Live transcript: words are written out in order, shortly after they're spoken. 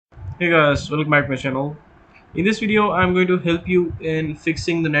Hey guys, welcome back to my channel. In this video, I'm going to help you in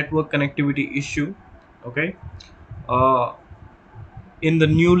fixing the network connectivity issue. Okay, uh, in the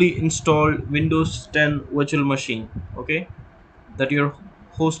newly installed Windows 10 virtual machine. Okay, that you're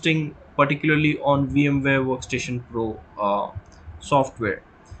hosting particularly on VMware Workstation Pro software.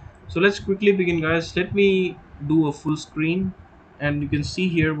 So let's quickly begin, guys. Let me do a full screen, and you can see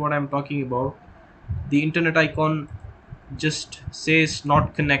here what I'm talking about. The internet icon just says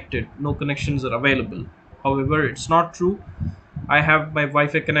not connected, no connections are available. However, it's not true. I have my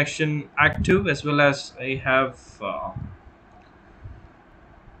Wi-Fi connection active, as well as I have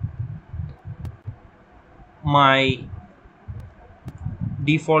my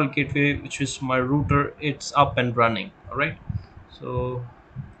default gateway, which is my router. It's up and running. All right, so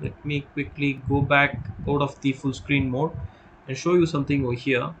let me quickly go back out of the full screen mode and show you something over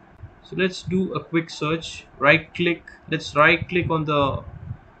here. So let's do a quick search. Right click, let's right click on the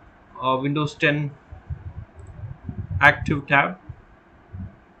Windows 10 active tab.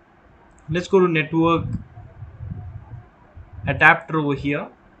 Let's go to network adapter over here.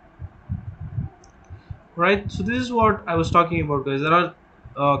 Right, so this is what I was talking about, guys. There are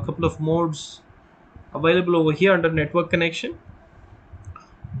a couple of modes available over here under network connection.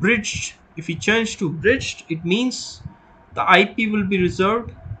 Bridged, if you change to bridged, it means the IP will be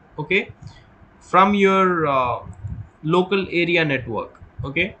reserved, okay, from your local area network.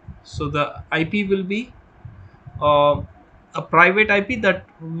 Okay, so the IP will be uh, a private IP that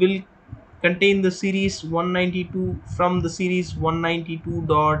will contain the series 192 from the series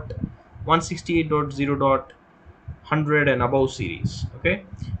 192.168.0.100 and above series. Okay,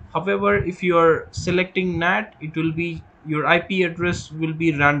 however, if you are selecting NAT, it will be your IP address will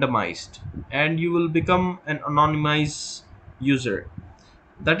be randomized and you will become an anonymized user.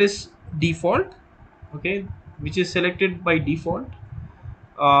 That is default. Okay, which is selected by default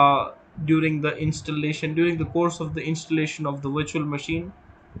uh, during the course of the installation of the virtual machine,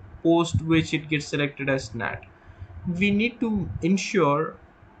 post which it gets selected as NAT. We need to ensure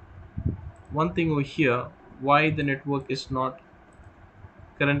one thing over here: why the network is not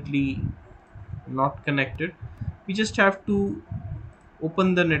currently not connected. We just have to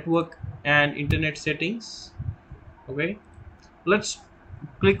open the network and internet settings. Okay, let's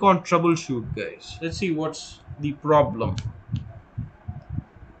click on troubleshoot, guys. Let's see what's the problem.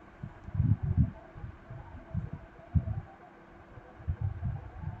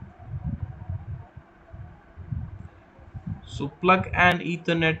 So plug an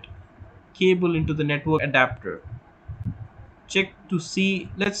ethernet cable into the network adapter. Check to see,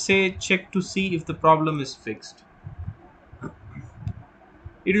 let's say check to see if the problem is fixed.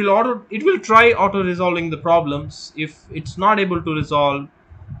 It will try auto resolving the problems. If it's not able to resolve,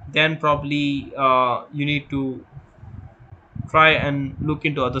 then probably you need to try and look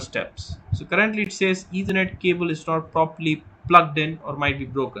into other steps. So currently it says ethernet cable is not properly plugged in or might be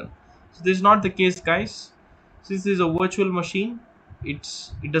broken. So this is not the case, guys. Since this is a virtual machine,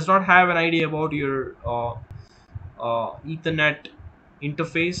 it does not have an idea about your ethernet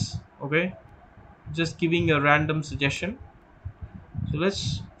interface. Okay, just giving a random suggestion. So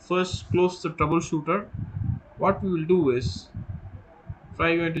let's first close the troubleshooter. What we will do is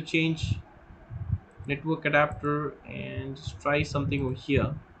try going to change network adapter and just try something over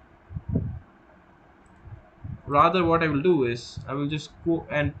here. Rather, what I will do is I will just go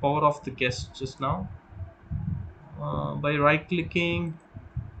and power off the guest just now by right clicking.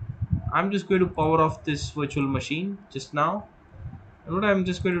 I'm just going to power off this virtual machine just now, and what I'm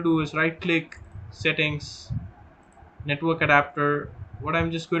just going to do is right click, settings, network adapter. What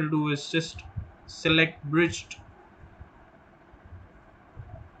I'm just going to do is just select bridged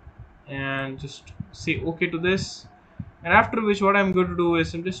and just say okay to this, and after which what I'm going to do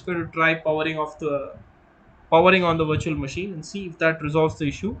is I'm just going to try powering on the virtual machine and see if that resolves the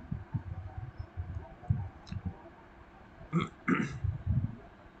issue.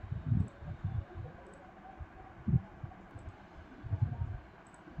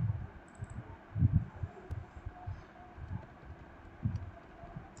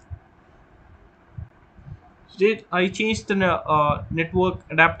 Did I changed the network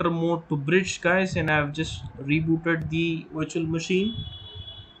adapter mode to bridge, guys, and I've just rebooted the virtual machine,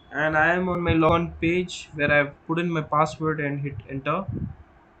 and I am on my logon page where I've put in my password and hit enter.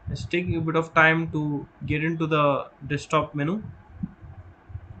 It's taking a bit of time to get into the desktop menu.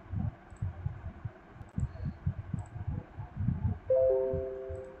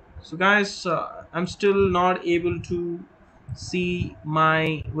 So guys, I'm still not able to see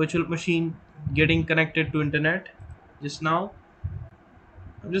my virtual machine getting connected to internet just now.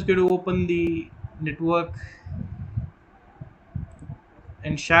 I'm just going to open the network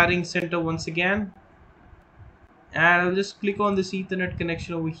and sharing center once again, and I'll just click on this Ethernet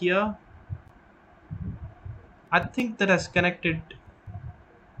connection over here. I think that has connected.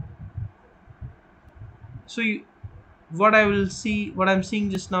 So what I'm seeing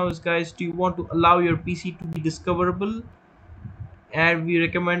just now is, guys, do you want to allow your PC to be discoverable? And we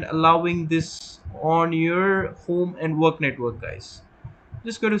recommend allowing this on your home and work network, guys.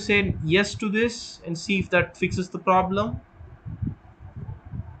 Just going to say yes to this and see if that fixes the problem.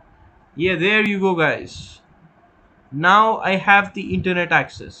 Yeah, there you go, guys. Now I have the internet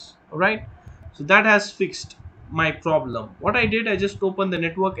access. All right, so that has fixed my problem. What I did, I just opened the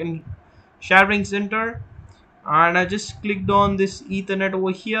network and sharing center, and I just clicked on this Ethernet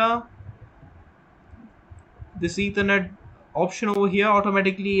over here. This Ethernet option over here,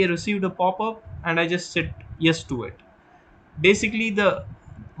 automatically I received a pop-up and I just said yes to it. Basically, the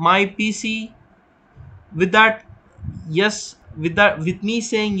my PC, with that yes, with me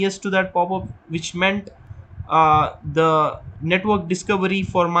saying yes to that pop-up, which meant the network discovery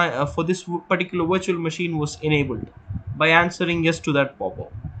for my for this particular virtual machine was enabled by answering yes to that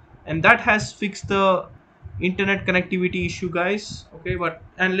pop-up, and that has fixed the internet connectivity issue, guys. Okay, but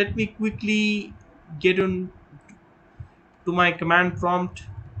and let me quickly get on to my command prompt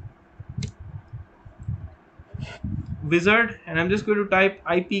wizard, and I'm just going to type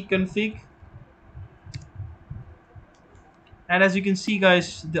ipconfig. And as you can see,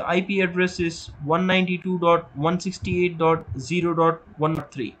 guys, the IP address is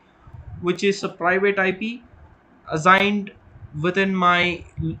 192.168.0.103, which is a private IP assigned within my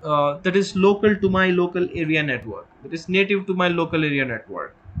that is local to my local area network, that is native to my local area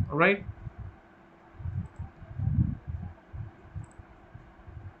network. All right,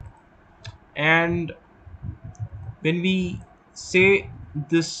 and when we say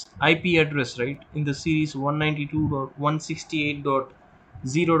this IP address, right, in the series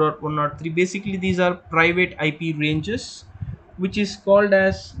 192.168.0.103, basically these are private IP ranges, which is called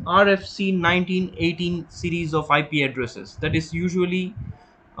as RFC 1918 series of IP addresses. That is usually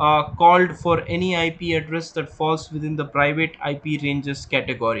called for any IP address that falls within the private IP ranges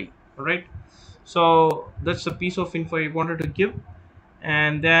category. All right, so that's a piece of info I wanted to give.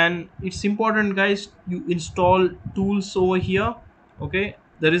 And then it's important, guys, you install tools over here. Okay,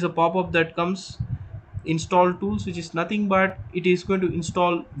 there is a pop-up that comes install tools, which is nothing but it is going to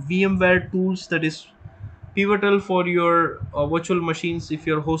install VMware tools, that is pivotal for your virtual machines if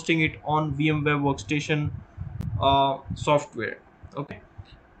you're hosting it on VMware workstation software. Okay,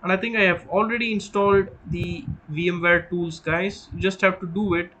 and I think I have already installed the VMware tools, guys. You just have to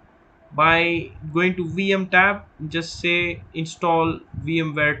do it by going to VM tab, just say install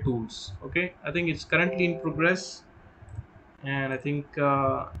VMware tools. Okay, I think it's currently in progress, and I think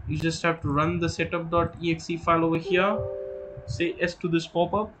you just have to run the setup.exe file over here, say yes to this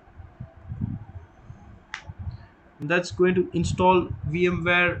pop-up. That's going to install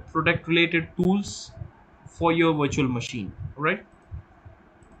VMware product related tools for your virtual machine. All right,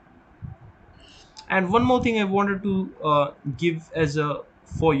 and one more thing I wanted to give as a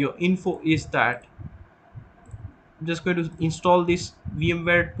for your info is that I'm just going to install this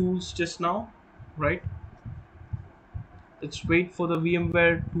VMware tools just now. Right, let's wait for the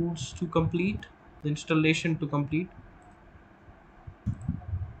VMware tools to complete, the installation to complete.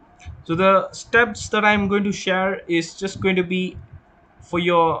 So the steps that I'm going to share is just going to be for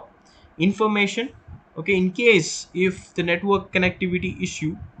your information. Okay, in case if the network connectivity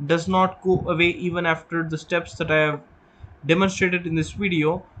issue does not go away even after the steps that I have demonstrated in this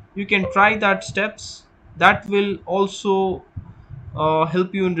video, you can try that steps. That will also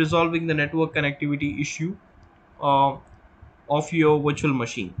help you in resolving the network connectivity issue uh, of your virtual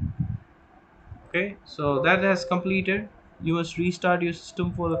machine. Okay, so that has completed. You must restart your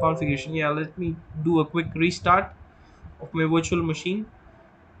system for the configuration. Yeah, let me do a quick restart of my virtual machine.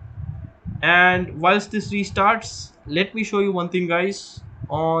 And whilst this restarts, let me show you one thing, guys,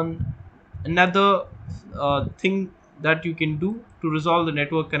 on another thing that you can do to resolve the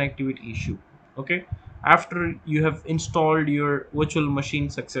network connectivity issue. Okay, after you have installed your virtual machine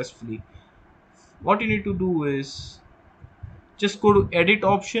successfully, what you need to do is just go to edit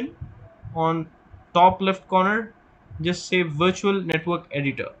option on top left corner, just say virtual network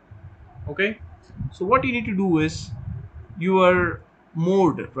editor. Okay, so what you need to do is your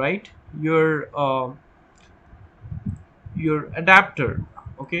mode, right, your adapter.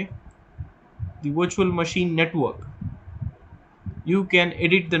 Okay, the virtual machine network, you can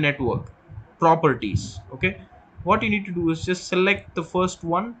edit the network properties. Okay, what you need to do is just select the first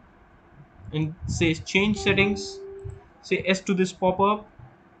one and say change settings, say yes to this pop-up.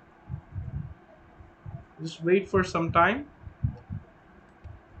 Just wait for some time.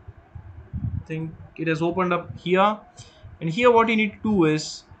 think it has opened up here. And here what you need to do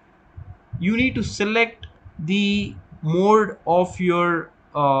is you need to select the mode of your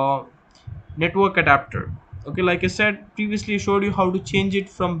network adapter. Okay, like I said previously, I showed you how to change it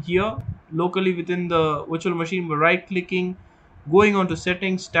from here locally within the virtual machine by right clicking, going on to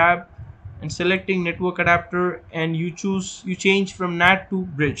settings tab and selecting network adapter, and you change from NAT to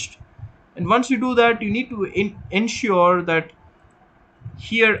bridged. And once you do that, you need to ensure that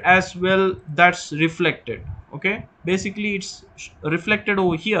here as well that's reflected. Okay, basically it's reflected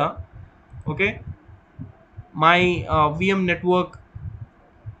over here. Okay, my VM network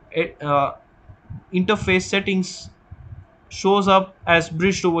uh, interface settings shows up as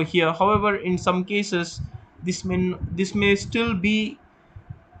bridged over here. However, in some cases this may still be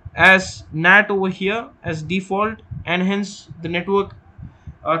as NAT over here as default, and hence the network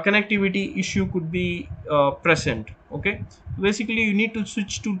connectivity issue could be present. Okay, basically you need to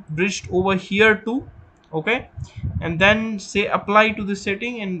switch to bridged over here too. Okay, and then say apply to the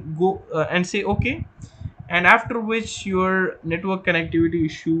setting and go and say okay, and after which your network connectivity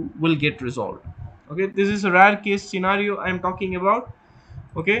issue will get resolved. Okay, this is a rare case scenario I am talking about.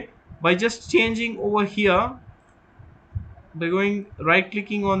 Okay, by just changing over here, by going right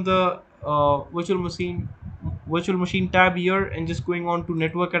clicking on the virtual machine tab here and just going on to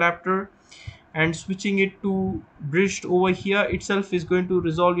network adapter and switching it to bridged over here itself is going to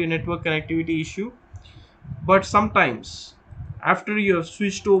resolve your network connectivity issue. But sometimes after you have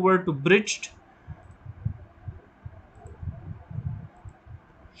switched over to bridged,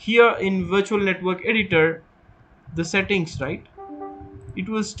 here in virtual network editor, the settings, right, it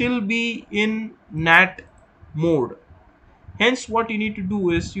will still be in NAT mode. Hence what you need to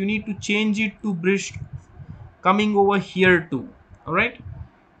do is you need to change it to bridged coming over here too. All right,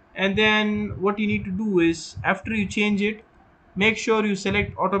 and then what you need to do is after you change it, make sure you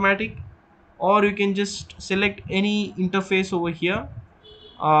select automatic, or you can just select any interface over here.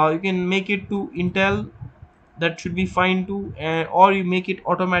 You can make it to Intel, that should be fine too, or you make it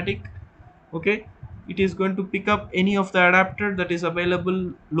automatic. Okay, it is going to pick up any of the adapter that is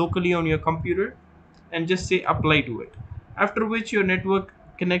available locally on your computer and just say apply to it, after which your network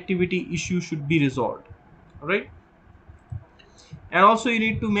connectivity issue should be resolved. All right, and also you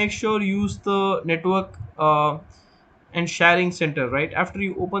need to make sure use the network and sharing center. Right after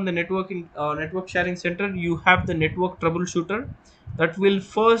you open the network sharing center, you have the network troubleshooter that will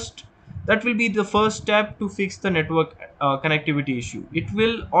be the first step to fix the network connectivity issue. It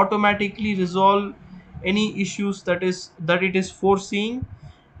will automatically resolve any issues that it is foreseeing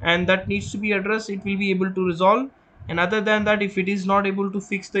and that needs to be addressed. It will be able to resolve, and other than that, if it is not able to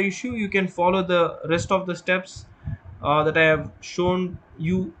fix the issue, you can follow the rest of the steps that I have shown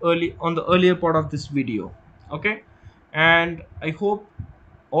you early on the earlier part of this video. Okay, and I hope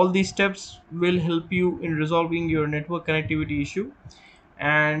all these steps will help you in resolving your network connectivity issue.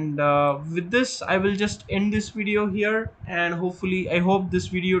 And with this, I will just end this video here, and hopefully I hope this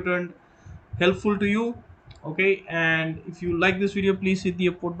video turned helpful to you. Okay, and if you like this video, please hit the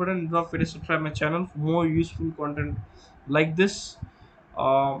support button and don't forget to subscribe my channel for more useful content like this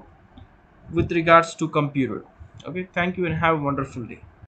uh, with regards to computer. Okay, thank you and have a wonderful day.